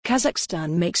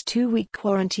Kazakhstan makes 2-week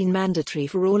quarantine mandatory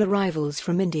for all arrivals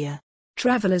from India.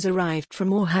 Travelers arrived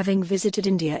from or having visited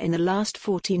India in the last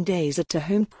 14 days are to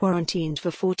home quarantined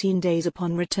for 14 days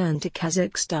upon return to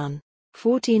Kazakhstan.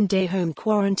 14-day home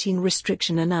quarantine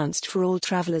restriction announced for all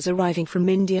travelers arriving from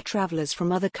India. Travelers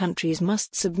from other countries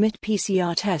must submit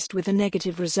PCR test with a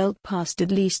negative result passed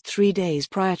at least 3 days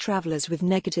prior. Travelers with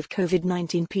negative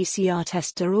COVID-19 PCR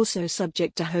tests are also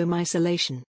subject to home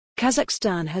isolation.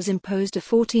 Kazakhstan has imposed a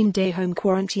 14-day home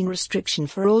quarantine restriction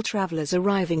for all travelers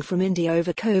arriving from India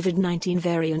over COVID-19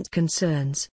 variant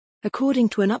concerns. According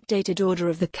to an updated order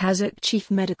of the Kazakh chief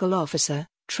medical officer,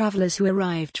 travelers who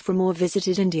arrived from or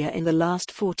visited India in the last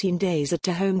 14 days are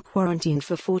to home quarantine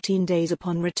for 14 days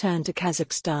upon return to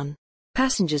Kazakhstan.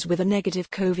 Passengers with a negative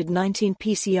COVID-19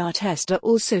 PCR test are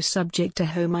also subject to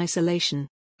home isolation.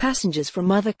 Passengers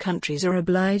from other countries are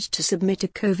obliged to submit a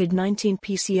COVID-19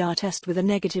 PCR test with a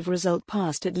negative result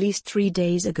passed at least 3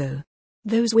 days ago.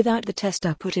 Those without the test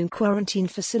are put in quarantine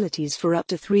facilities for up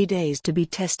to 3 days to be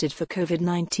tested for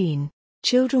COVID-19.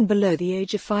 Children below the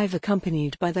age of 5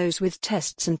 accompanied by those with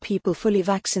tests and people fully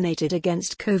vaccinated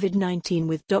against COVID-19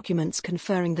 with documents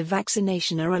conferring the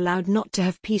vaccination are allowed not to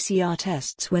have PCR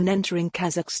tests when entering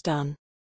Kazakhstan.